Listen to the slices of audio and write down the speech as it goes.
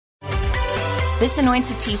This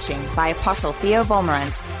anointed teaching by Apostle Theo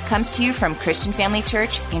Volmarans comes to you from Christian Family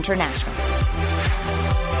Church International.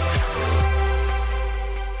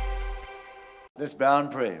 Let's bow and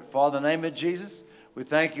pray. Father, in the name of Jesus, we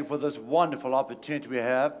thank you for this wonderful opportunity we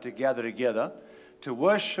have to gather together to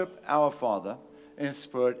worship our Father in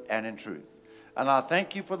spirit and in truth. And I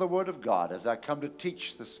thank you for the Word of God. As I come to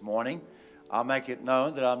teach this morning, I'll make it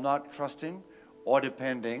known that I'm not trusting or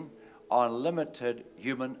depending on limited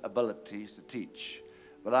human abilities to teach.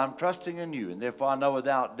 But I'm trusting in you, and therefore I know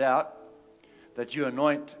without doubt that you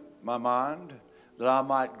anoint my mind, that I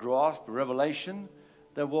might grasp a revelation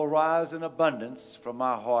that will rise in abundance from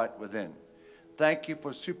my heart within. Thank you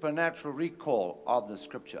for supernatural recall of the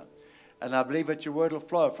Scripture. And I believe that your word will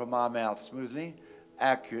flow from my mouth smoothly,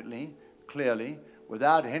 accurately, clearly,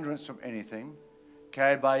 without hindrance from anything,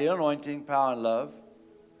 carried by your anointing, power, and love,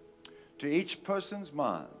 to each person's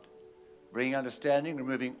mind, bringing understanding,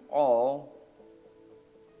 removing all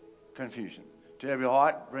confusion. To every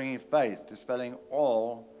heart, bringing faith, dispelling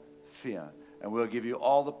all fear. And we'll give you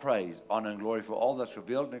all the praise, honor, and glory for all that's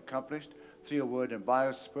revealed and accomplished through your word and by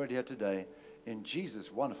your spirit here today, in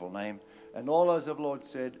Jesus' wonderful name. And all those of the Lord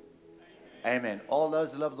said, Amen. All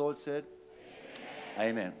those that love the Lord said,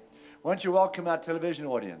 Amen. Why don't you welcome our television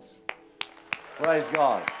audience? Praise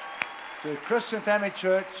God. To Christian Family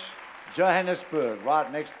Church, Johannesburg,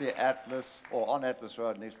 right next to the Atlas, or on Atlas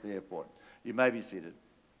Road next to the airport. You may be seated.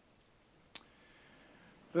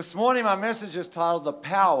 This morning my message is titled, The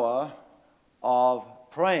Power of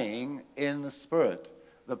Praying in the Spirit.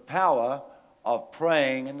 The power of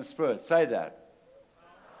praying in the Spirit. Say that.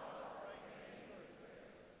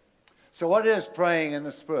 So what is praying in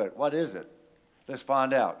the Spirit? What is it? Let's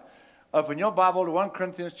find out. Open your Bible to 1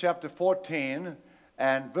 Corinthians chapter 14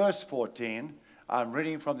 and verse 14. I'm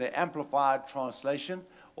reading from the Amplified Translation,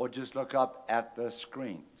 or just look up at the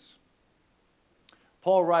screens.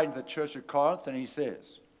 Paul writing to the church of Corinth, and he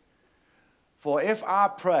says, For if I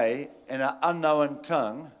pray in an unknown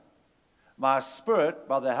tongue, my spirit,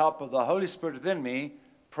 by the help of the Holy Spirit within me,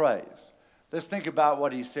 prays. Let's think about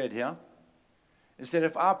what he said here. He said,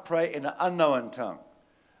 if I pray in an unknown tongue,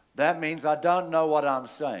 that means I don't know what I'm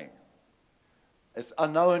saying. It's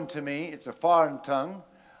unknown to me. It's a foreign tongue.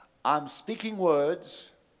 I'm speaking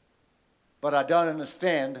words, but I don't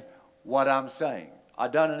understand what I'm saying. I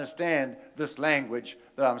don't understand this language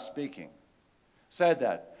that I'm speaking. Say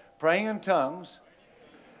that. Praying in tongues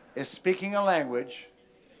is speaking a language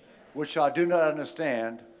which I do not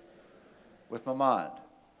understand with my mind.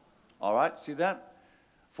 All right, see that?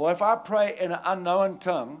 For if I pray in an unknown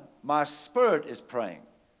tongue, my spirit is praying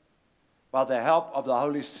by the help of the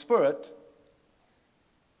Holy Spirit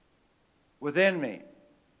within me.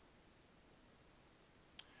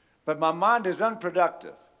 But my mind is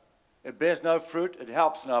unproductive. It bears no fruit. It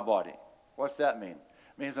helps nobody. What's that mean?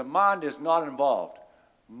 It means the mind is not involved,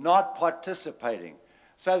 not participating.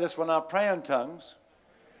 Say this, when I pray in tongues,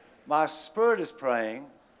 my spirit is praying,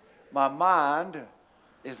 my mind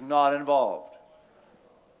is not involved.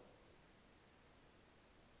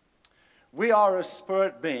 We are a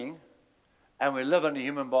spirit being, and we live in a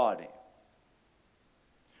human body.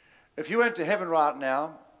 If you went to heaven right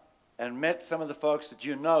now and met some of the folks that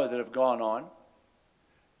you know that have gone on,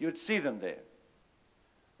 you'd see them there.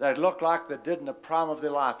 They'd look like they did in the prime of their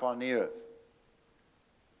life on the earth.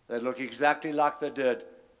 They'd look exactly like they did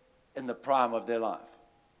in the prime of their life.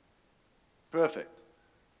 Perfect.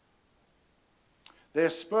 Their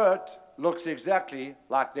spirit looks exactly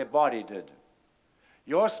like their body did.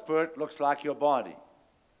 Your spirit looks like your body.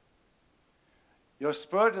 Your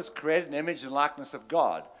spirit is created in the image and likeness of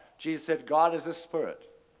God. Jesus said God is a spirit.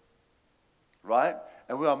 Right?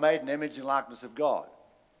 And we are made in the image and likeness of God.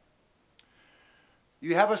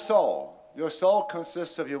 You have a soul. Your soul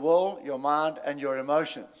consists of your will, your mind, and your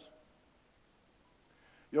emotions.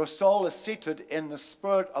 Your soul is seated in the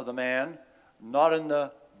spirit of the man, not in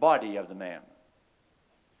the body of the man.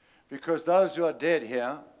 Because those who are dead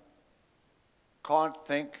here can't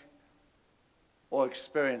think or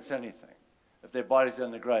experience anything if their bodies are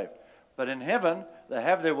in the grave. But in heaven, they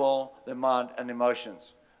have their will, their mind, and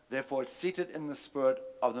emotions. Therefore, it's seated in the spirit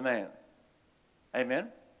of the man. Amen?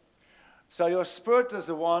 So your spirit is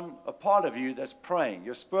the one, a part of you that's praying.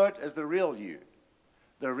 Your spirit is the real you.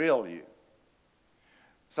 The real you.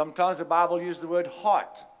 Sometimes the Bible uses the word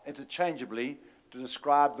heart interchangeably to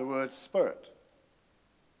describe the word spirit.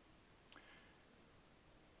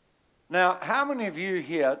 Now, how many of you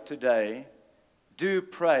here today do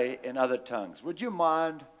pray in other tongues? Would you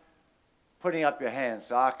mind putting up your hands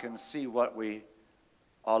so I can see what we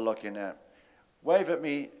are looking at? Wave at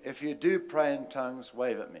me. If you do pray in tongues,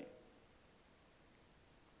 wave at me.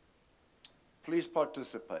 please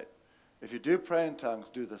participate. If you do pray in tongues,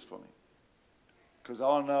 do this for me. Because I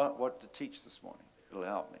want to know what to teach this morning. It'll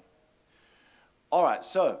help me. All right,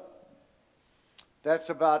 so that's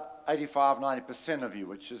about 85-90% of you,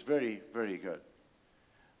 which is very, very good.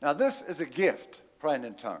 Now, this is a gift, praying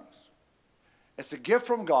in tongues. It's a gift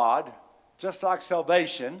from God, just like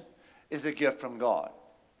salvation is a gift from God.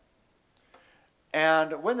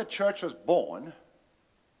 And when the church was born,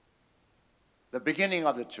 the beginning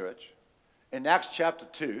of the church, in Acts chapter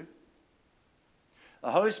 2,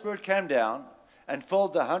 the Holy Spirit came down and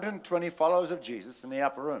filled the 120 followers of Jesus in the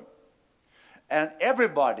upper room. And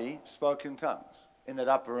everybody spoke in tongues in that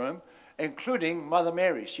upper room, including Mother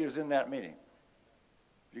Mary. She was in that meeting.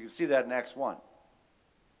 You can see that in Acts 1.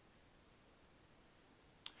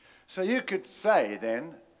 So you could say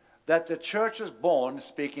then that the church was born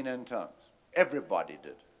speaking in tongues. Everybody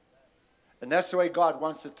did. And that's the way God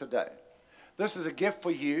wants it today. This is a gift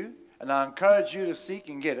for you, and I encourage you to seek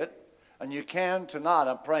and get it. And you can tonight.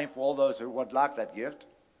 I'm praying for all those who would like that gift.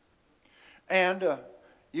 And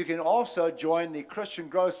you can also join the Christian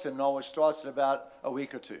Growth Seminar, which starts in about a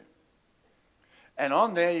week or two. And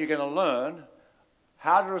on there, you're going to learn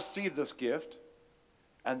how to receive this gift,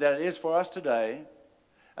 and that it is for us today.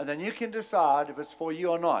 And then you can decide if it's for you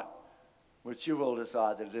or not, which you will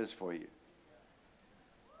decide that it is for you.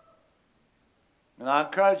 And I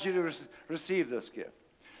encourage you to receive this gift.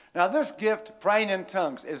 Now, this gift, praying in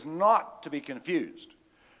tongues, is not to be confused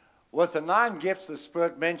with the 9 gifts the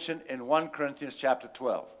Spirit mentioned in 1 Corinthians chapter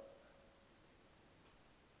 12.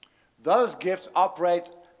 Those gifts operate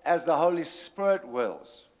as the Holy Spirit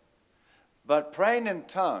wills. But praying in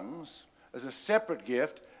tongues is a separate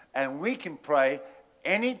gift, and we can pray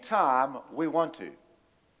anytime we want to.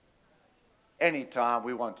 Anytime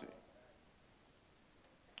we want to.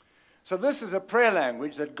 So this is a prayer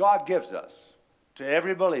language that God gives us to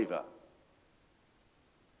every believer.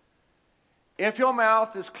 If your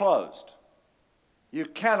mouth is closed, you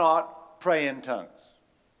cannot pray in tongues.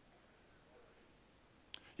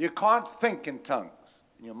 You can't think in tongues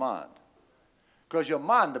in your mind. Because your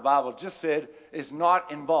mind, the Bible just said, is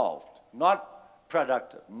not involved, not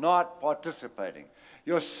productive, not participating.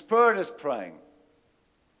 Your spirit is praying,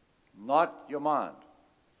 not your mind.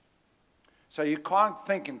 So you can't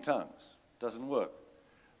think in tongues. Doesn't work.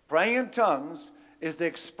 Praying in tongues is the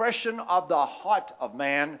expression of the heart of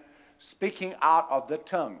man speaking out of the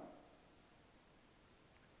tongue,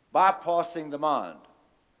 bypassing the mind.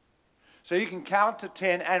 So you can count to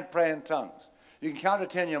 10 and pray in tongues. You can count to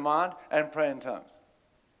 10 in your mind and pray in tongues.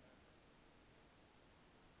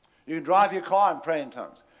 You can drive your car and pray in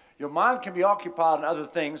tongues. Your mind can be occupied on other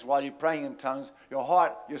things while you're praying in tongues. Your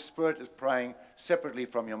heart, your spirit is praying separately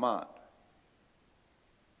from your mind.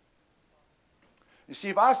 You see,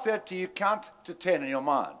 if I said to you, count to 10 in your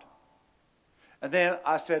mind, and then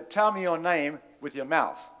I said, tell me your name with your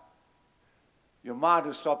mouth, your mind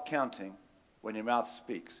will stop counting when your mouth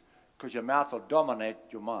speaks, because your mouth will dominate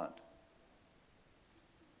your mind.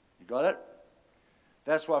 You got it?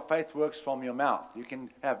 That's why faith works from your mouth. You can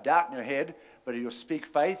have doubt in your head, but if you speak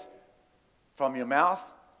faith from your mouth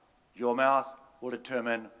will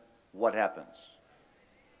determine what happens.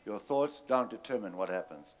 Your thoughts don't determine what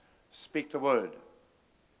happens. Speak the word.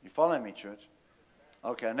 You following me, church?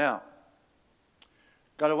 Okay, now,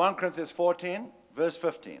 go to 1 Corinthians 14, verse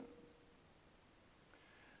 15.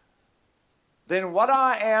 Then what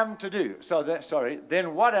I am to do,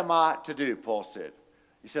 then what am I to do, Paul said.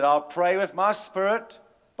 He said, I'll pray with my spirit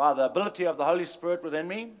by the ability of the Holy Spirit within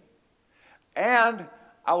me, and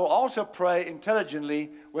I will also pray intelligently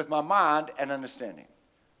with my mind and understanding.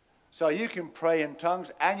 So you can pray in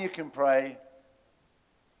tongues and you can pray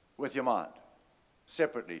with your mind.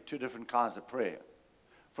 Separately, 2 different kinds of prayer.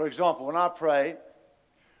 For example, when I pray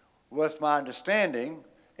with my understanding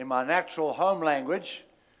in my natural home language,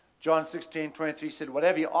 John 16:23 said,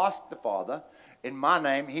 whatever you ask the Father in my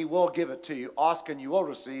name, he will give it to you. Ask and you will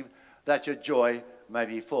receive, that your joy may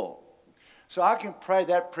be full. So I can pray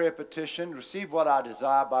that prayer petition, receive what I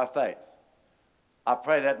desire by faith. I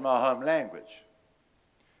pray that in my home language.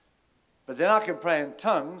 But then I can pray in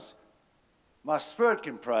tongues. My spirit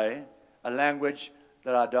can pray a language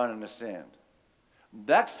that I don't understand.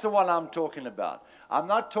 That's the one I'm talking about. I'm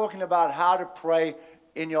not talking about how to pray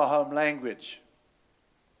in your home language,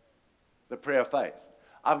 the prayer of faith.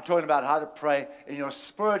 I'm talking about how to pray in your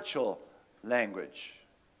spiritual language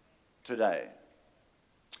today.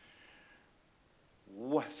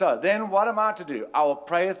 So then what am I to do? I will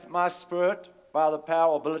pray with my spirit by the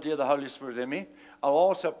power, ability of the Holy Spirit in me. I'll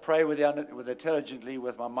also pray with intelligently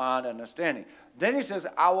with my mind and understanding. Then he says,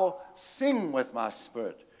 I will sing with my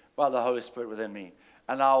spirit by the Holy Spirit within me.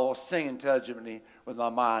 and I will sing intelligently with my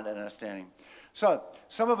mind and understanding. So,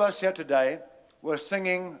 some of us here today, we're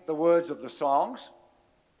singing the words of the songs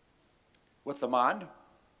with the mind,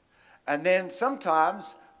 and then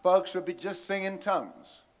sometimes folks would be just singing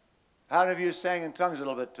tongues. How many of you sang in tongues a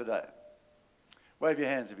little bit today? Wave your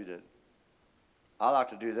hands if you did. I like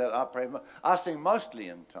to do that. I sing mostly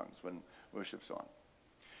in tongues when worship's on.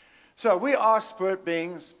 So we are spirit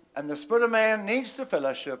beings, and the spirit of man needs to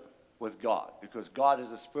fellowship with God, because God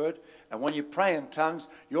is a spirit, and when you pray in tongues,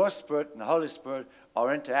 your spirit and the Holy Spirit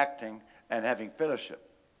are interacting and having fellowship.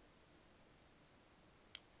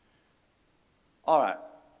 All right.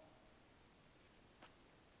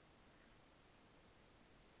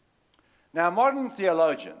 Now, modern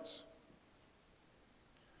theologians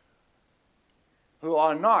who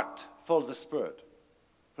are not full of the Spirit,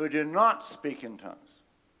 who do not speak in tongues,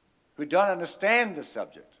 who don't understand the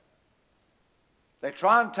subject, they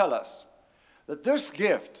try and tell us that this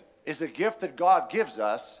gift is a gift that God gives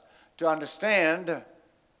us to understand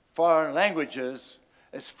foreign languages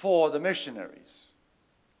is for the missionaries.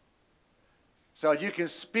 So you can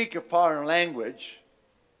speak a foreign language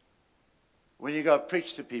when you go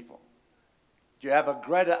preach to people. You have a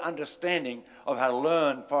greater understanding of how to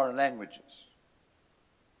learn foreign languages.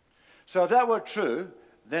 So if that were true,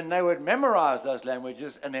 then they would memorize those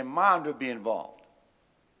languages and their mind would be involved.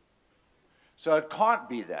 So it can't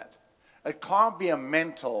be that. It can't be a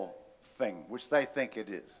mental thing, which they think it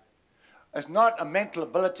is. It's not a mental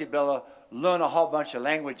ability to be able to learn a whole bunch of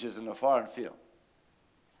languages in a foreign field.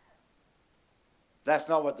 That's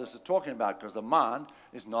not what this is talking about, because the mind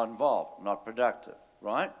is not involved, not productive,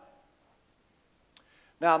 right?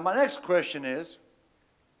 Now, my next question is,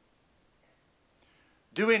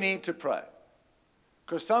 do we need to pray?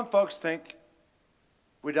 Because some folks think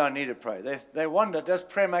we don't need to pray. They wonder, does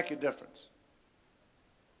prayer make a difference?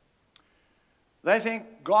 They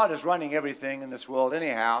think God is running everything in this world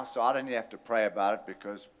anyhow, so I don't even have to pray about it,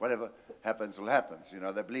 because whatever happens will happen. You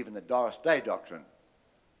know, they believe in the Doris Day doctrine.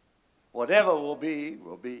 Whatever will be,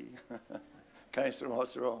 will be. Okay,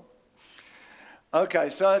 so okay,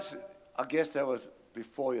 so I guess that was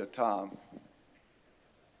before your time.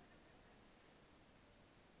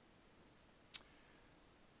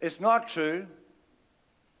 It's not true.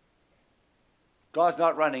 God's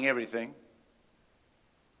not running everything.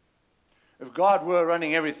 If God were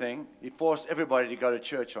running everything, He'd force everybody to go to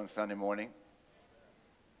church on Sunday morning.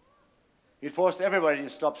 He'd force everybody to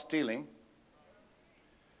stop stealing.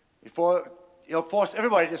 He'll force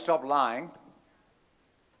everybody to stop lying.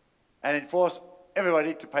 And he'd force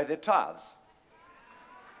everybody to pay their tithes.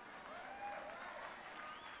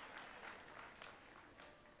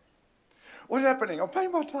 What's happening? I'm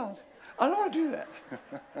paying my tithes. I don't want to do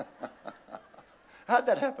that. How'd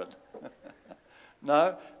that happen?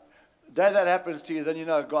 No. The day that happens to you, then you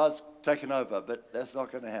know God's taken over, but that's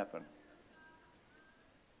not going to happen.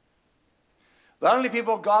 The only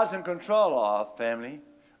people God's in control of, family,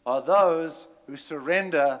 are those who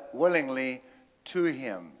surrender willingly to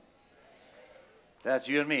Him. That's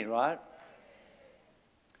you and me, right?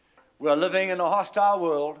 We're living in a hostile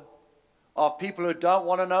world of people who don't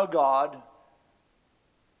want to know God,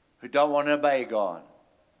 who don't want to obey God.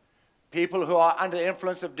 People who are under the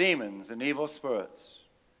influence of demons and evil spirits.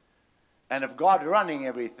 And if God were running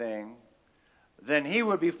everything, then He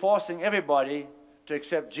would be forcing everybody to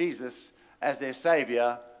accept Jesus as their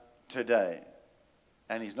Savior today.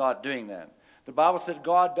 And He's not doing that. The Bible said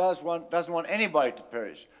God doesn't want anybody to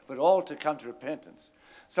perish, but all to come to repentance.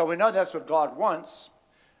 So we know that's what God wants.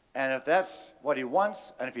 And if that's what He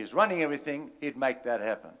wants, and if He's running everything, He'd make that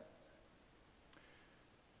happen.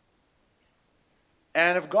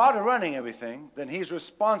 And if God are running everything, then He's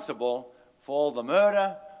responsible for all the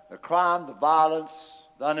murder, the crime, the violence,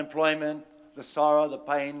 the unemployment, the sorrow, the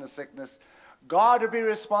pain, the sickness. God would be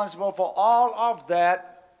responsible for all of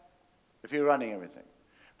that if He's running everything.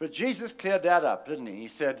 But Jesus cleared that up, didn't He? He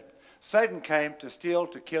said, Satan came to steal,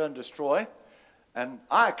 to kill, and destroy, and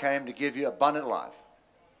I came to give you abundant life.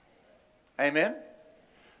 Amen?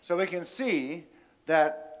 So we can see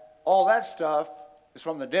that all that stuff is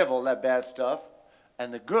from the devil, that bad stuff,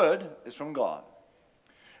 and the good is from God.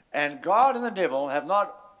 And God and the devil have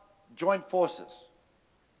not joined forces.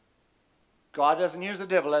 God doesn't use the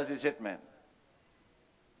devil as His hitman.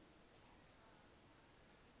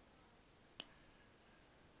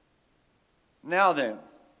 Now then,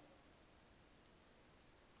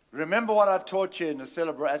 remember what I taught you in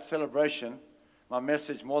the at celebration, my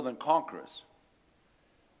message, More Than Conquerors.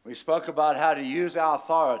 We spoke about how to use our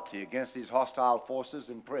authority against these hostile forces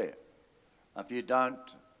in prayer. If you don't,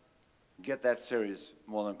 get that series,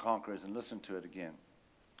 More Than Conquerors, and listen to it again.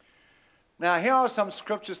 Now, here are some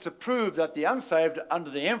scriptures to prove that the unsaved are under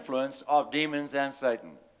the influence of demons and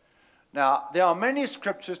Satan. Now, there are many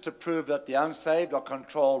scriptures to prove that the unsaved are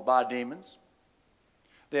controlled by demons.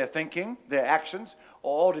 Their thinking, their actions are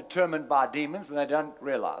all determined by demons, and they don't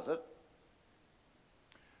realize it.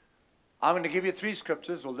 I'm going to give you 3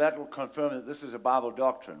 scriptures, well, that will confirm that this is a Bible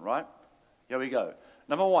doctrine, right? Here we go.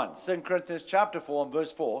 Number 1, 2 Corinthians chapter 4 and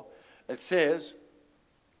verse 4, it says,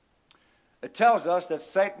 it tells us that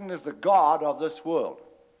Satan is the god of this world.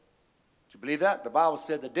 Do you believe that? The Bible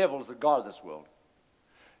said the devil is the god of this world.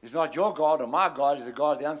 He's not your God or my God, he's the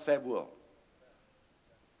God of the unsaved world.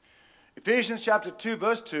 Ephesians chapter 2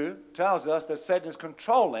 verse 2 tells us that Satan is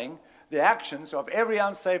controlling the actions of every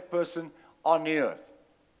unsaved person on the earth.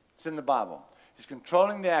 It's in the Bible. He's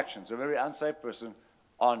controlling the actions of every unsaved person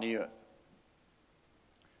on the earth.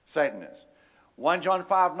 Satan is. 1 John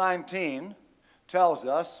 5:19 tells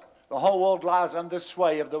us the whole world lies under the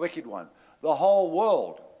sway of the wicked one. The whole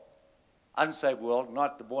world, unsaved world,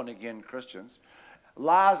 not the born-again Christians,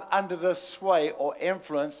 lies under the sway or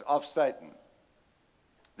influence of Satan.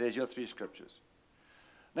 There's your 3 scriptures.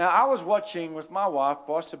 Now, I was watching with my wife,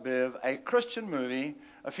 Pastor Bev, a Christian movie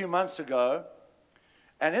a few months ago,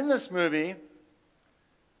 and in this movie,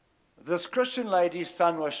 this Christian lady's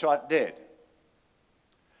son was shot dead.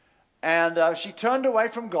 And she turned away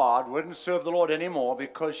from God, wouldn't serve the Lord anymore,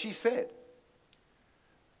 because she said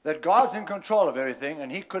that God's in control of everything,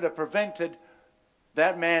 and he could have prevented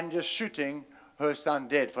that man just shooting her son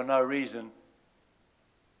dead for no reason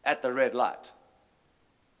at the red light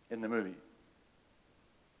in the movie.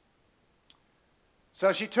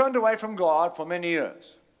 So she turned away from God for many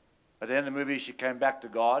years. At the end of the movie, she came back to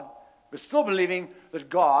God, but still believing that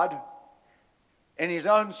God, in his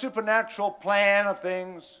own supernatural plan of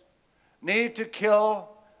things, needed to kill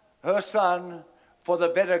her son for the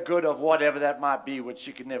better good of whatever that might be, which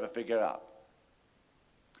she could never figure out.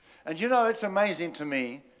 And you know, it's amazing to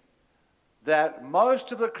me that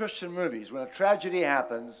most of the Christian movies, when a tragedy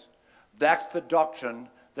happens, that's the doctrine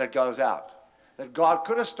that goes out. That God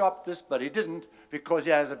could have stopped this, but he didn't because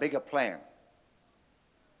he has a bigger plan.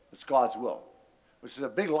 It's God's will, which is a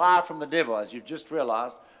big lie from the devil, as you've just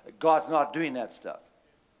realized, that God's not doing that stuff.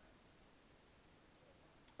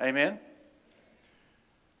 Amen?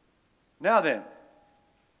 Now then,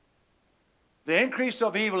 the increase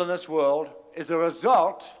of evil in this world is the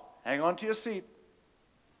result, hang on to your seat,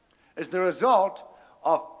 is the result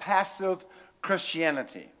of passive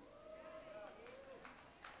Christianity.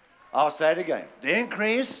 I'll say it again. The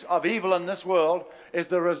increase of evil in this world is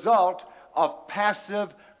the result of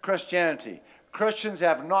passive Christianity. Christians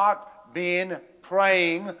have not been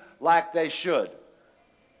praying like they should.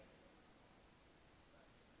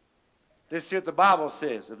 Let's see what the Bible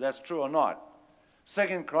says, if that's true or not.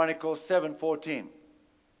 2 Chronicles 7:14.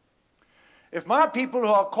 If my people who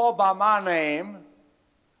are called by my name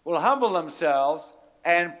will humble themselves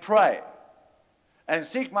and pray and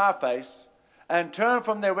seek my face and turn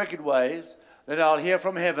from their wicked ways, then I'll hear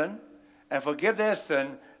from heaven and forgive their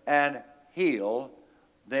sin and heal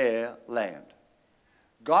their land.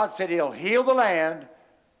 God said he'll heal the land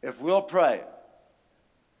if we'll pray.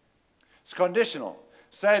 It's conditional.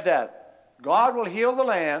 Say that. God will heal the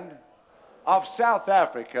land of South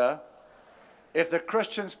Africa if the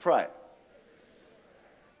Christians pray.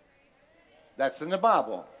 That's in the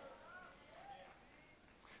Bible.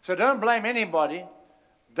 So don't blame anybody.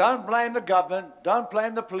 Don't blame the government. Don't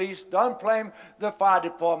blame the police. Don't blame the fire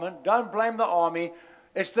department. Don't blame the army.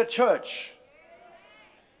 It's the church.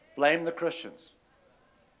 Blame the Christians.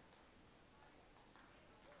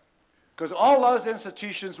 Because all those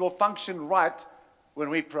institutions will function right when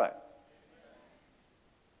we pray.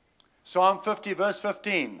 Psalm 50, verse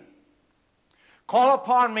 15. Call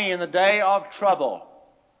upon me in the day of trouble,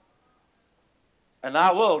 and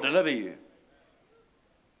I will deliver you.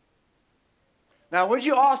 Now, would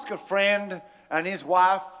you ask a friend and his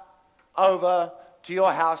wife over to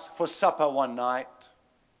your house for supper one night?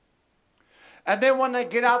 And then when they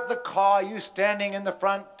get out the car, you standing in the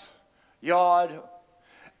front yard,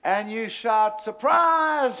 and you shout,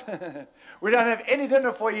 surprise! We don't have any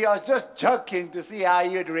dinner for you. I was just joking to see how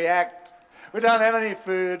you'd react. We don't have any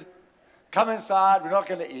food. Come inside. We're not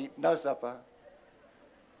going to eat. No supper.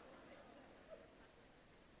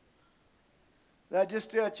 They just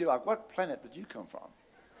stare at you like, what planet did you come from?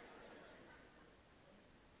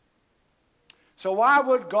 So why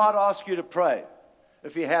would God ask you to pray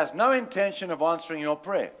if he has no intention of answering your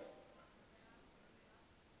prayer?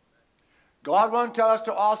 God won't tell us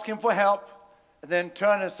to ask him for help and then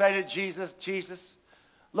turn and say to Jesus, Jesus,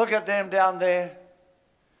 look at them down there.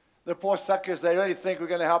 The poor suckers, they really think we're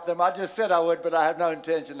going to help them. I just said I would, but I have no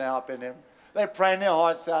intention of helping them. They're praying their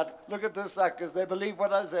hearts out. Look at the suckers. They believe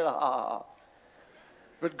what I said. Ah.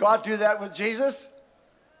 Would God do that with Jesus?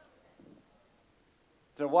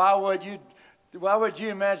 So why would you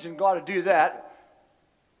imagine God to do that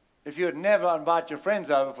if you would never invite your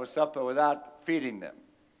friends over for supper without feeding them?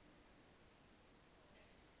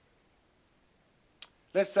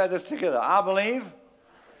 Let's say this together. I believe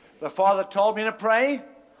the Father told me to pray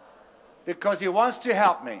because He wants to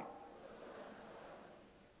help me.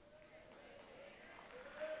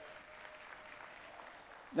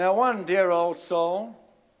 Now, one dear old soul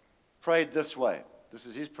prayed this way. This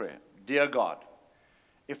is his prayer. Dear God,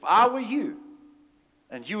 if I were you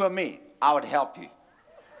and you were me, I would help you.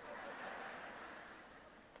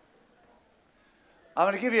 I'm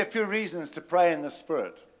going to give you a few reasons to pray in the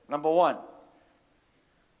Spirit.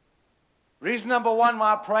 Reason number one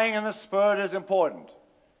why praying in the Spirit is important.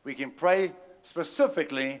 We can pray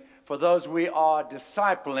specifically for those we are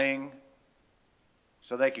discipling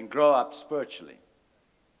so they can grow up spiritually.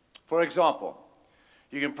 For example,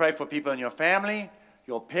 you can pray for people in your family,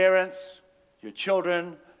 your parents, your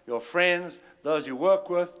children, your friends, those you work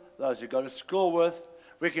with, those you go to school with.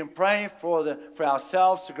 We can pray for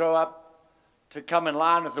ourselves to grow up, to come in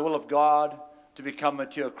line with the will of God, to become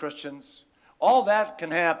mature Christians. All that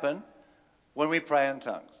can happen when we pray in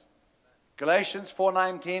tongues. Galatians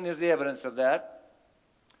 4:19 is the evidence of that.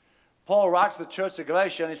 Paul writes to the church of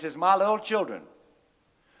Galatia and he says, my little children,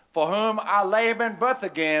 for whom I labor in birth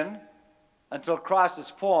again until Christ is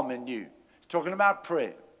formed in you. He's talking about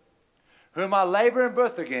prayer. Whom I labor in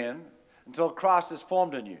birth again until Christ is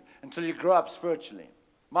formed in you, until you grow up spiritually.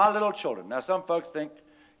 My little children. Now, some folks think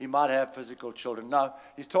he might have physical children. No,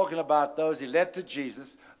 he's talking about those he led to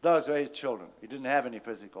Jesus. Those were his children. He didn't have any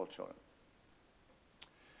physical children.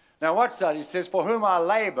 Now, what's that? He says, for whom I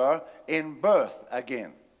labor in birth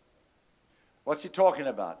again. What's he talking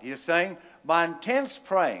about? He is saying, my intense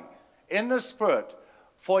praying in the Spirit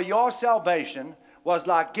for your salvation was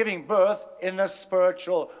like giving birth in the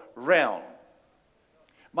spiritual realm.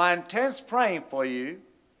 My intense praying for you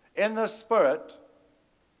in the Spirit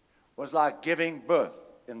was like giving birth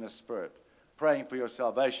in the Spirit, praying for your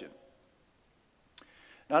salvation.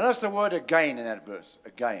 Now, that's the word again in that verse,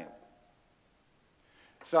 again.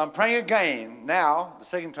 So I'm praying again now, the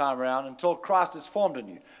second time around, until Christ is formed in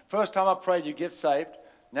you. First time I prayed you get saved.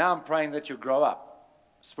 Now I'm praying that you grow up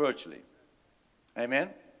spiritually.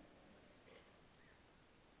 Amen?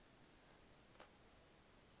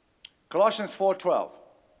 Colossians 4:12.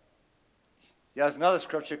 Here's another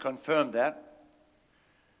scripture confirmed that.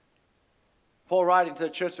 Paul writing to the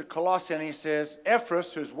church of Colossae, and he says, Ephraim,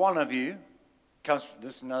 who's one of you, comes from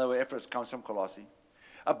this, in other words, Ephraim comes from Colossae,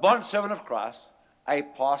 a bondservant of Christ, a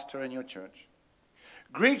pastor in your church,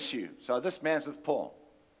 greets you. So this man's with Paul.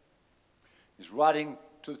 He's writing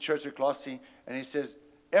to the church of Colossae, and he says,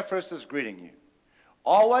 Ephraim is greeting you.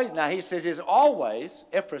 Always, now he says Ephraim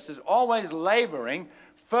is always laboring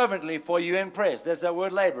fervently for you in prayers. There's that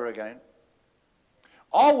word labor again.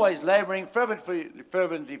 Always laboring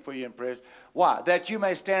fervently for you in prayers. Why? That you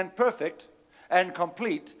may stand perfect and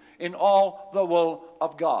complete in all the will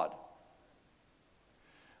of God.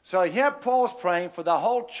 So here Paul's praying for the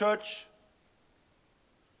whole church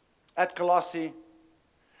at Colossae,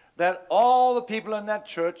 that all the people in that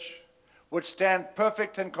church would stand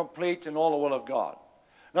perfect and complete in all the will of God.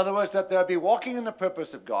 In other words, that they'll be walking in the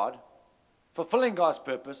purpose of God, fulfilling God's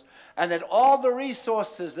purpose, and that all the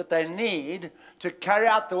resources that they need to carry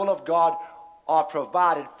out the will of God are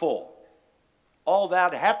provided for. All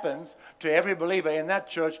that happens to every believer in that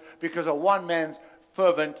church because of one man's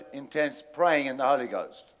fervent, intense praying in the Holy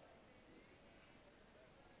Ghost.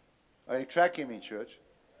 Are you tracking me, church?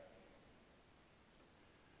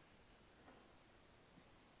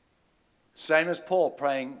 Same as Paul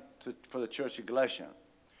praying for the church of Galatia.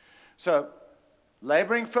 So,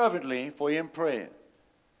 laboring fervently for you in prayer.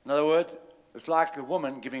 In other words, it's like a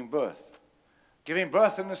woman giving birth. Giving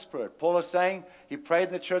birth in the Spirit. Paul is saying he prayed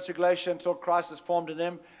in the church of Galatia until Christ is formed in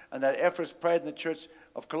them, and that Ephraim prayed in the church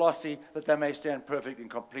of Colossae that they may stand perfect and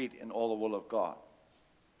complete in all the will of God.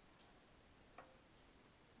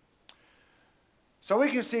 So we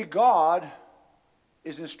can see God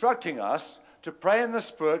is instructing us to pray in the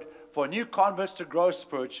Spirit for new converts to grow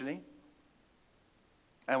spiritually,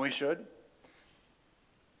 and we should.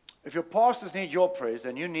 If your pastors need your prayers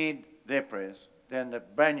and you need their prayers, then the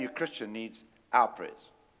brand new Christian needs our prayers.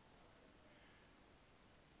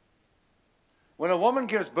 When a woman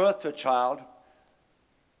gives birth to a child,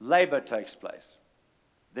 labor takes place.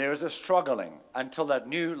 There is a struggling until that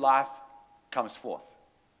new life comes forth.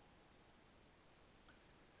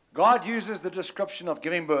 God uses the description of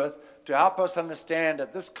giving birth to help us understand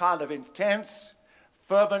that this kind of intense,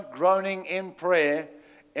 fervent groaning in prayer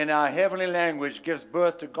in our heavenly language gives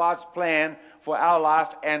birth to God's plan for our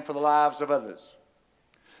life and for the lives of others.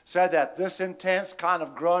 So that this intense kind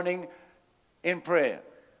of groaning in prayer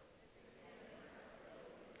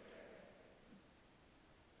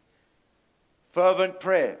fervent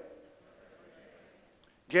prayer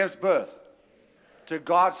gives birth to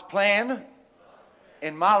God's plan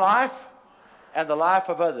in my life and the life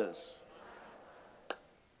of others.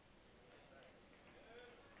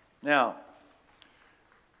 Now,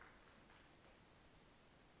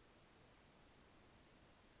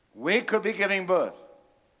 we could be giving birth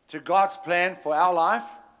to God's plan for our life.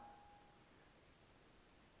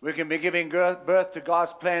 We can be giving birth to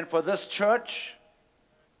God's plan for this church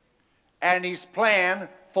and His plan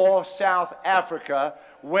for South Africa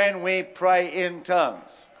when we pray in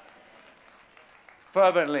tongues.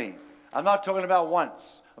 Fervently. I'm not talking about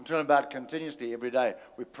once. I'm talking about continuously every day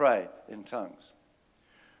we pray in tongues.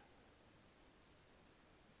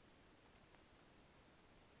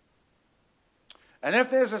 And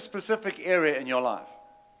if there's a specific area in your life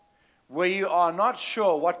where you are not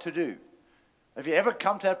sure what to do, have you ever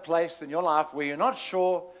come to that place in your life where you're not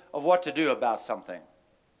sure of what to do about something?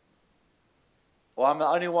 Or I'm the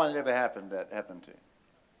only one that ever happened to.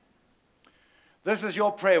 This is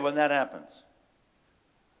your prayer when that happens.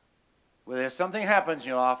 When there's something happens in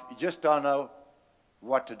your life, you just don't know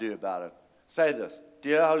what to do about it. Say this: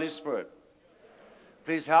 Dear Holy Spirit,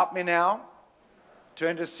 please help me now to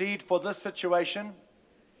intercede for this situation,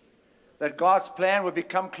 that God's plan would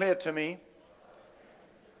become clear to me,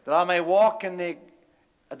 that I may walk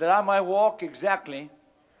exactly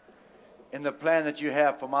in the plan that you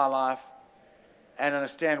have for my life and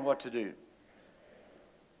understand what to do.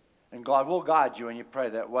 And God will guide you when you pray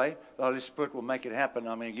that way. The Holy Spirit will make it happen.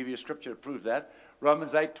 I'm going to give you a scripture to prove that.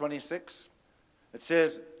 Romans 8:26. It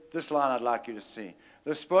says, this line I'd like you to see.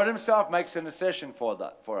 The Spirit Himself makes intercession for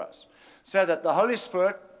us, so that the Holy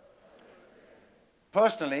Spirit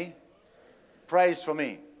personally prays for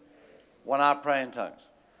me when I pray in tongues.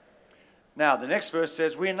 Now, the next verse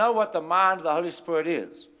says, we know what the mind of the Holy Spirit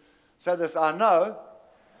is. So this, I know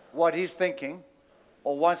what He's thinking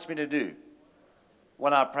or wants me to do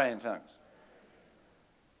when I pray in tongues.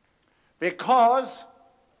 Because,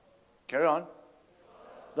 carry on,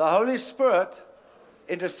 the Holy Spirit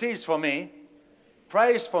intercedes for me,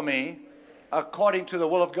 prays for me according to the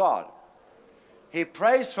will of God. He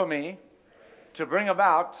prays for me to bring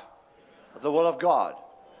about the will of God.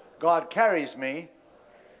 God carries me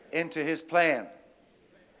into His plan,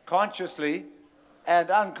 consciously and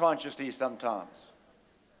unconsciously sometimes.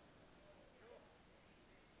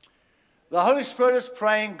 The Holy Spirit is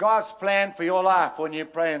praying God's plan for your life when you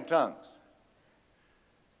pray in tongues.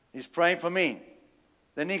 He's praying for me.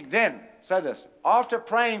 Then say this: after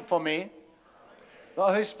praying for me, the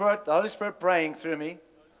Holy Spirit praying through me,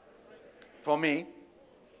 for me,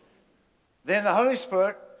 then the Holy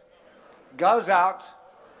Spirit goes out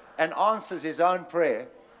and answers His own prayer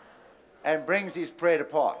and brings His prayer to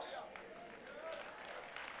pass.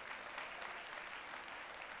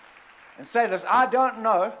 And say this: I don't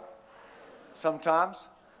know sometimes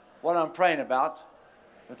what I'm praying about,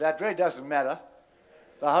 but that really doesn't matter.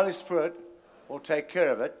 The Holy Spirit will take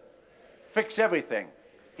care of it, fix everything.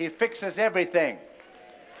 He fixes everything.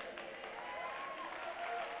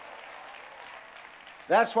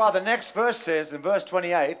 That's why the next verse says, in verse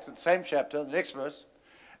 28, the same chapter, the next verse,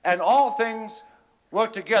 and all things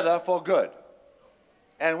work together for good.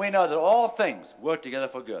 And we know that all things work together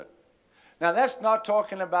for good. Now, that's not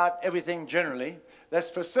talking about everything generally. That's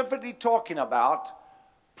specifically talking about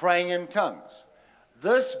praying in tongues.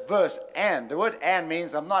 This verse, and, the word and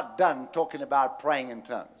means I'm not done talking about praying in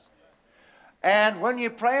tongues. And when you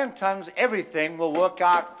pray in tongues, everything will work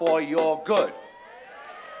out for your good.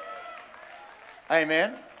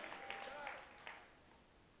 Amen.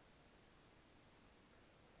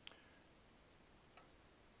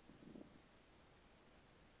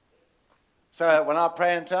 So when I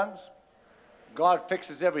pray in tongues, God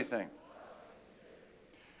fixes everything.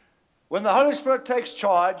 When the Holy Spirit takes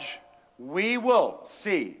charge, we will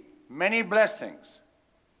see many blessings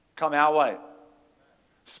come our way.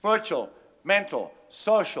 Spiritual, mental,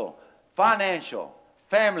 social, financial,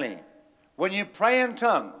 family. When you pray in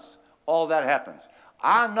tongues, all that happens.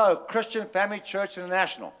 I know Christian Family Church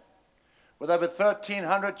International, with over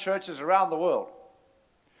 1,300 churches around the world,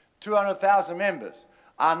 200,000 members.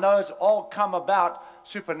 I know it's all come about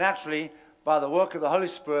supernaturally by the work of the Holy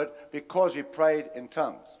Spirit because we prayed in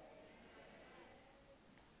tongues.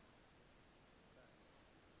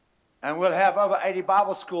 And we'll have over 80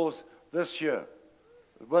 Bible schools this year,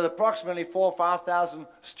 with approximately 4,000 or 5,000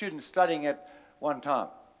 students studying at one time.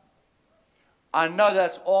 I know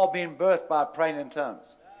that's all been birthed by praying in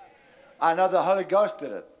tongues. I know the Holy Ghost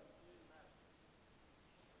did it.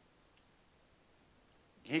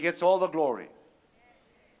 He gets all the glory.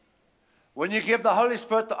 When you give the Holy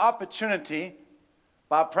Spirit the opportunity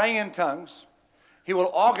by praying in tongues, He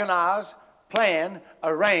will organize, plan,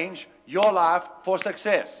 arrange your life for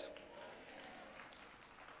success.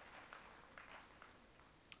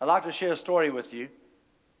 I'd like to share a story with you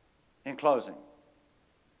in closing.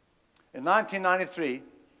 In 1993,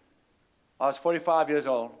 I was 45 years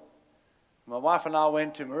old. My wife and I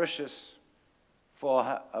went to Mauritius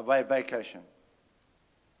for a vacation.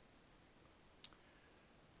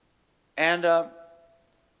 And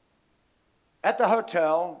at the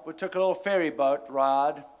hotel, we took a little ferry boat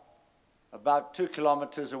ride about 2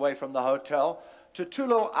 kilometers away from the hotel to two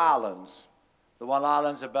little islands. The one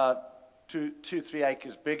island's about 3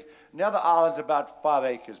 acres big, and the other island's about 5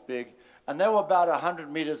 acres big, and they were about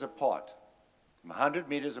 100 meters apart. 100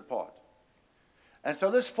 meters apart. And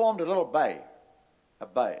so this formed a little bay, a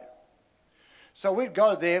bay. So we'd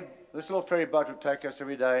go there, this little ferry boat would take us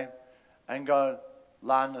every day, and go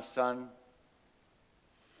lie in the sun.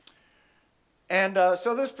 And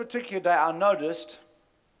so this particular day I noticed,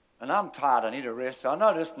 and I'm tired, I need a rest, so I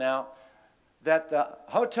noticed now that the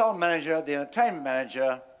hotel manager, the entertainment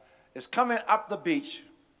manager, is coming up the beach,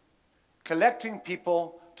 collecting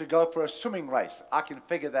people to go for a swimming race. I can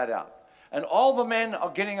figure that out. And all the men are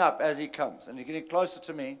getting up as he comes, and he's getting closer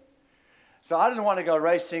to me. So I didn't want to go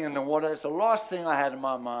racing in the water. It's the last thing I had in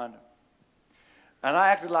my mind. And I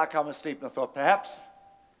acted like I'm asleep, and I thought perhaps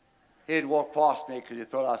he'd walk past me because he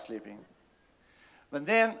thought I was sleeping. But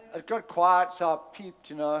then it got quiet, so I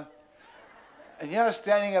peeped, And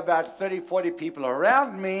standing about 30, 40 people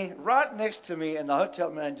around me, right next to me, and the hotel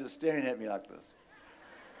manager staring at me like this.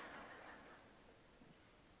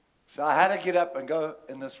 So I had to get up and go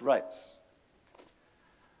in this race.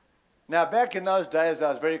 Now, back in those days, I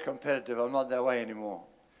was very competitive. I'm not that way anymore.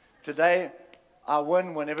 Today, I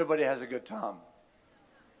win when everybody has a good time.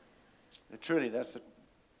 Truly,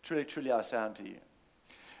 truly I sound to you.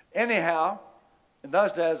 Anyhow, in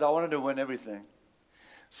those days, I wanted to win everything.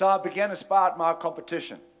 So I began to spout my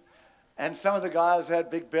competition. And some of the guys had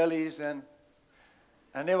big bellies, and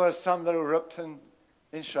there were some that were ripped and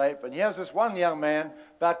in shape. And here's this one young man,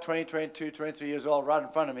 about 20, 22, 23 years old, right in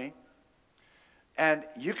front of me. And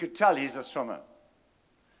you could tell he's a swimmer.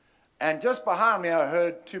 And just behind me, I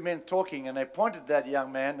heard two men talking, and they pointed at that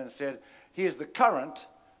young man and said, he is the current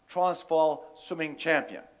Transvaal swimming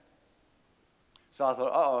champion. So I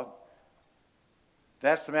thought, uh-oh,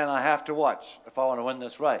 that's the man I have to watch if I want to win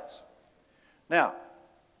this race. Now,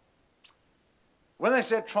 when they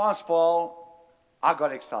said Transvaal, I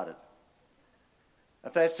got excited.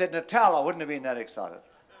 If they said Natal, I wouldn't have been that excited.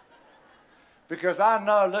 Because I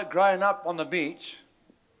know, growing up on the beach,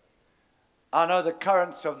 I know the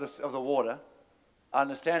currents of the water. I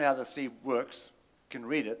understand how the sea works, can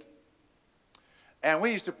read it. And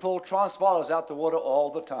we used to pull Transvaalers out the water all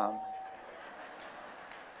the time.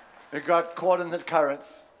 It got caught in the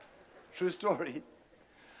currents. True story.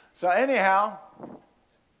 So anyhow,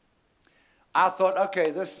 I thought,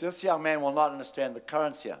 okay, this young man will not understand the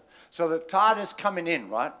currents here. So the tide is coming in,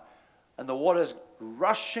 right? And the water is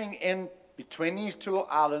rushing in between these two little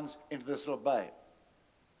islands into this little bay.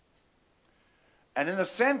 And in the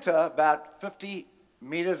center, about 50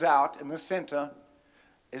 meters out in the center,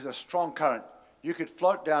 is a strong current. You could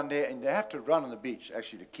float down there, and you have to run on the beach,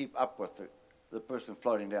 actually, to keep up with the person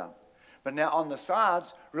floating down. But now on the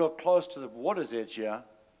sides, real close to the water's edge here,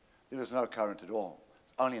 there is no current at all.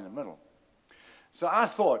 It's only in the middle. So I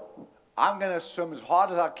thought, I'm going to swim as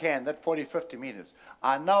hard as I can, that 40, 50 meters.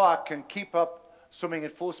 I know I can keep up swimming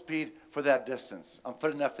at full speed for that distance. I'm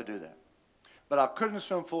fit enough to do that. But I couldn't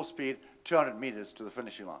swim full speed 200 meters to the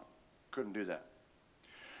finishing line. Couldn't do that.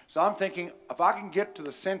 So I'm thinking, if I can get to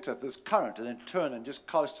the center of this current and then turn and just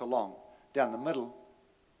coast along down the middle,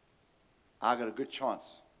 I got a good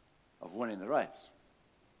chance of winning the race.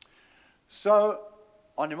 So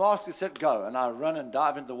on your marks, get set, go. And I run and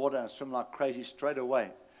dive into the water and swim like crazy straight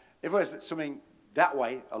away. Everyone's swimming that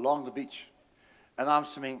way along the beach. And I'm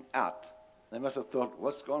swimming out. They must have thought,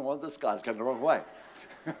 what's going on? This guy's going the wrong way.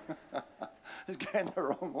 He's going the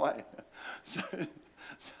wrong way.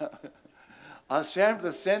 So I swam to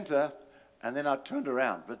the center, and then I turned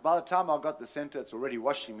around. But by the time I got to the center, it's already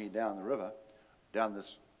washing me down the river, down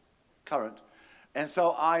this current. And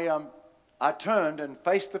so I turned and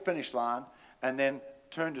faced the finish line, and then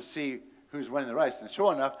turned to see who's winning the race. And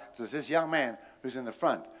sure enough, there's this young man who's in the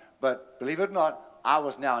front. But believe it or not, I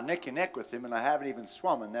was now neck and neck with him, and I haven't even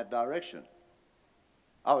swum in that direction.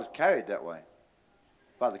 I was carried that way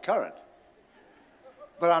by the current.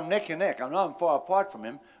 But I'm neck and neck. I know I'm far apart from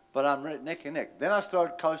him, but I'm neck and neck. Then I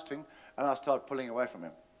started coasting, and I started pulling away from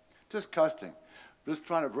him. Just coasting, just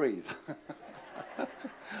trying to breathe.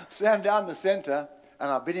 So I'm down the center,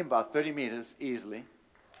 and I beat him by 30 meters easily.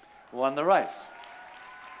 Won the race.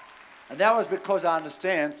 And that was because I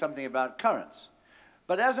understand something about currents.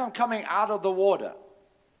 But as I'm coming out of the water,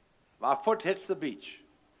 my foot hits the beach,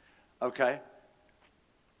 okay?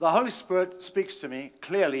 The Holy Spirit speaks to me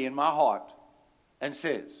clearly in my heart and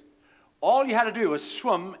says, all you had to do was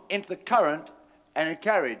swim into the current and it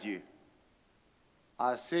carried you.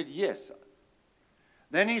 I said, yes.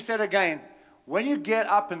 Then he said again, when you get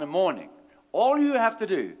up in the morning, all you have to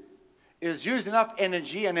do is use enough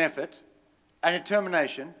energy and effort and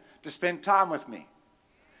determination to spend time with me.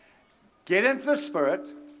 Get into the Spirit,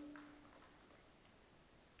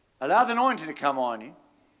 allow the anointing to come on you,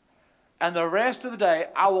 and the rest of the day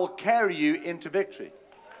I will carry you into victory.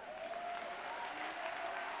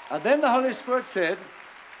 And then the Holy Spirit said,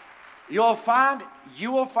 you will find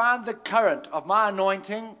the current of my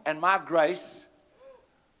anointing and my grace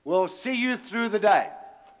will see you through the day.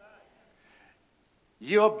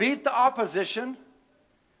 You'll beat the opposition.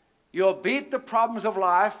 You'll beat the problems of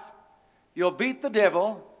life. You'll beat the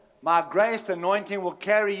devil. My grace and anointing will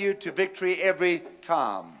carry you to victory every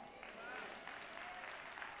time.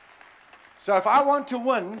 So if I want to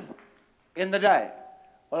win in the day,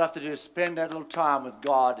 all I have to do is spend that little time with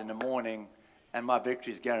God in the morning, and my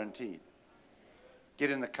victory is guaranteed. Get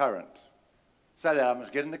in the current. Say that, I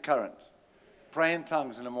must get in the current. Pray in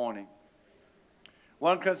tongues in the morning.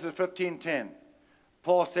 1 Corinthians 15:10.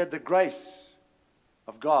 Paul said, the grace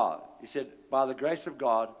of God. He said, by the grace of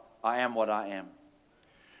God, I am what I am.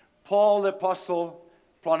 Paul the apostle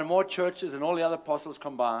planted more churches than all the other apostles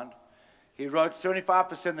combined. He wrote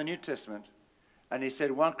 75% of the New Testament. And he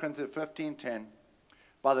said, 1 Corinthians 15:10,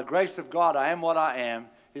 by the grace of God, I am what I am.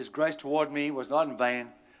 His grace toward me was not in vain,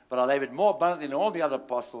 but I labored more abundantly than all the other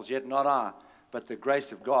apostles, yet not I, but the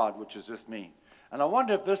grace of God which is with me. And I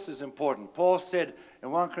wonder if this is important. Paul said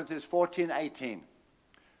in 1 Corinthians 14:18,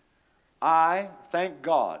 I thank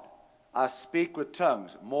God I speak with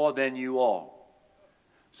tongues more than you all.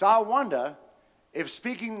 So I wonder if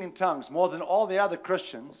speaking in tongues more than all the other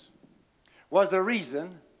Christians was the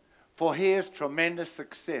reason for his tremendous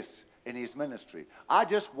success in his ministry. I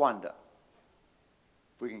just wonder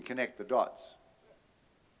if we can connect the dots.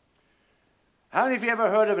 How many of you ever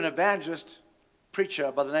heard of an evangelist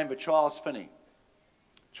preacher by the name of Charles Finney?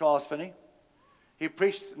 Charles Finney? He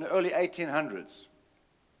preached in the early 1800s.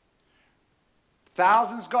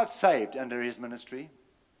 Thousands got saved under his ministry.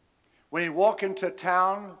 When he'd walk into a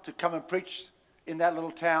town to come and preach in that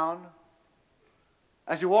little town,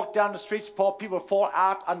 as he walked down the streets, people fall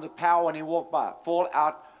out under the power when he walked by. Fall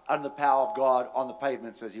out under the power of God on the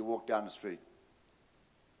pavements as he walked down the street.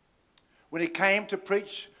 When he came to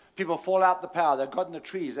preach, people fall out the power. They got in the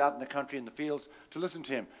trees out in the country, in the fields, to listen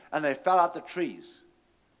to him. And they fell out the trees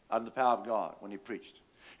under the power of God when he preached.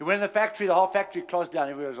 He went in the factory, the whole factory closed down,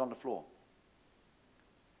 everybody was on the floor.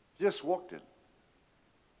 He just walked in.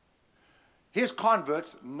 His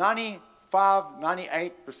converts, 98%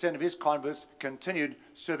 of his converts continued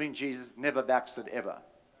serving Jesus, never backslid ever.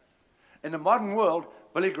 In the modern world,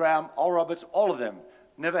 Billy Graham, Oral Roberts, all of them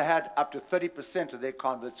never had up to 30% of their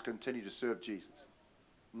converts continue to serve Jesus.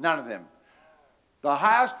 None of them. The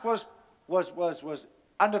highest was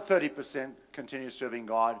under 30% continue serving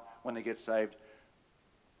God when they get saved.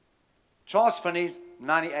 Charles Finney's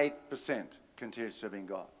 98% continue serving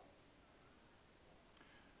God.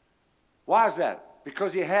 Why is that?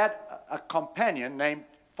 Because he had a companion named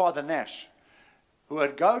Father Nash who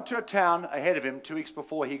would go to a town ahead of him 2 weeks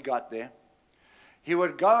before he got there. He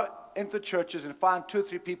would go into churches and find 2 or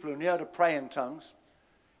 3 people who knew how to pray in tongues.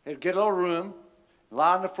 He'd get a little room,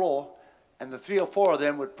 lie on the floor, and the 3 or 4 of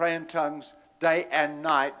them would pray in tongues day and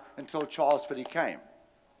night until Charles Finney came.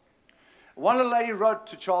 One little lady wrote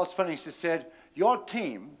to Charles Finney. She said, your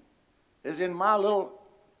team is in my little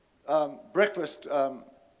breakfast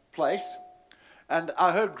place, and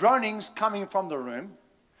I heard groanings coming from the room,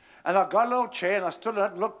 and I got a little chair, and I stood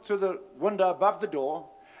and looked through the window above the door,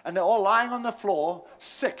 and they're all lying on the floor,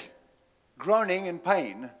 sick, groaning in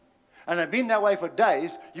pain, and they've been that way for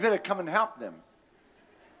days. You better come and help them.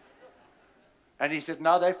 And he said,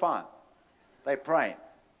 no, they're fine. They're praying.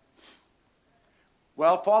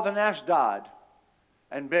 Well, Father Nash died,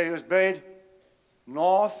 and he was buried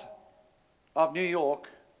north of New York,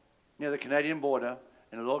 near the Canadian border,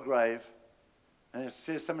 in a little grave. And it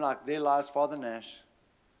says something like, there lies Father Nash,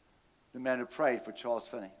 the man who prayed for Charles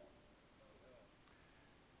Finney.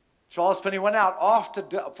 Charles Finney went out after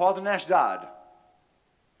Father Nash died.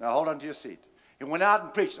 Now hold on to your seat. He went out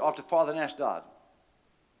and preached after Father Nash died.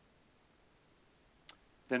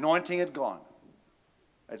 The anointing had gone.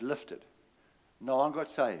 It lifted. No one got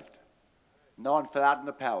saved. No one fell out in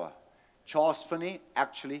the power. Charles Finney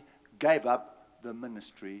actually gave up the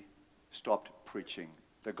ministry, stopped preaching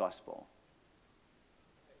the gospel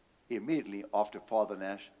immediately after Father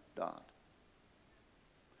Nash died.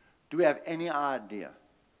 Do we have any idea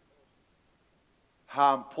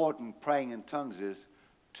how important praying in tongues is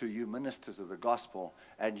to you ministers of the gospel,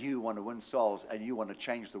 and you want to win souls and you want to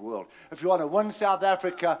change the world? If you want to win South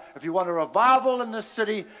Africa, if you want a revival in this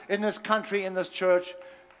city, in this country, in this church,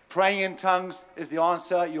 praying in tongues is the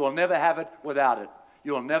answer. You will never have it without it.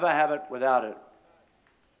 You will never have it without it.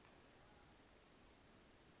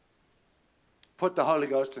 Put the Holy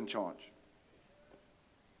Ghost in charge.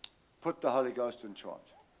 Put the Holy Ghost in charge.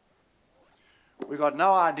 We've got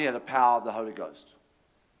no idea the power of the Holy Ghost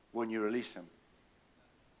when you release Him.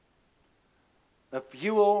 If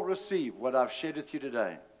you will receive what I've shared with you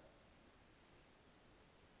today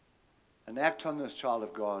and act on this, child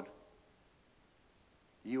of God,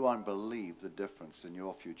 you won't believe the difference in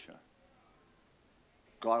your future.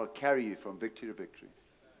 God will carry you from victory to victory.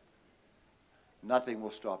 Nothing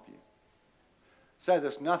will stop you. Say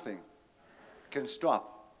this: nothing can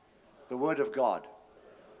stop the Word of God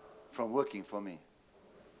from working for me.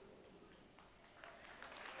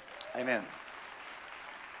 Amen.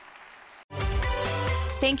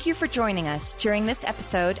 Thank you for joining us during this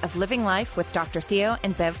episode of Living Life with Dr. Theo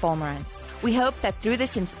and Bev Vollmerans. We hope that through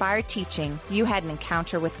this inspired teaching, you had an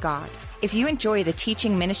encounter with God. If you enjoy the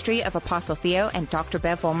teaching ministry of Apostle Theo and Dr.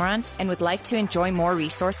 Bev Vollmerans and would like to enjoy more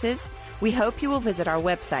resources, we hope you will visit our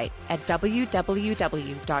website at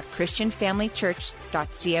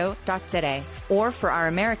www.christianfamilychurch.co.za, or for our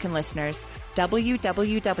American listeners,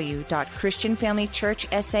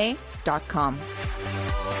 www.christianfamilychurchsa.com.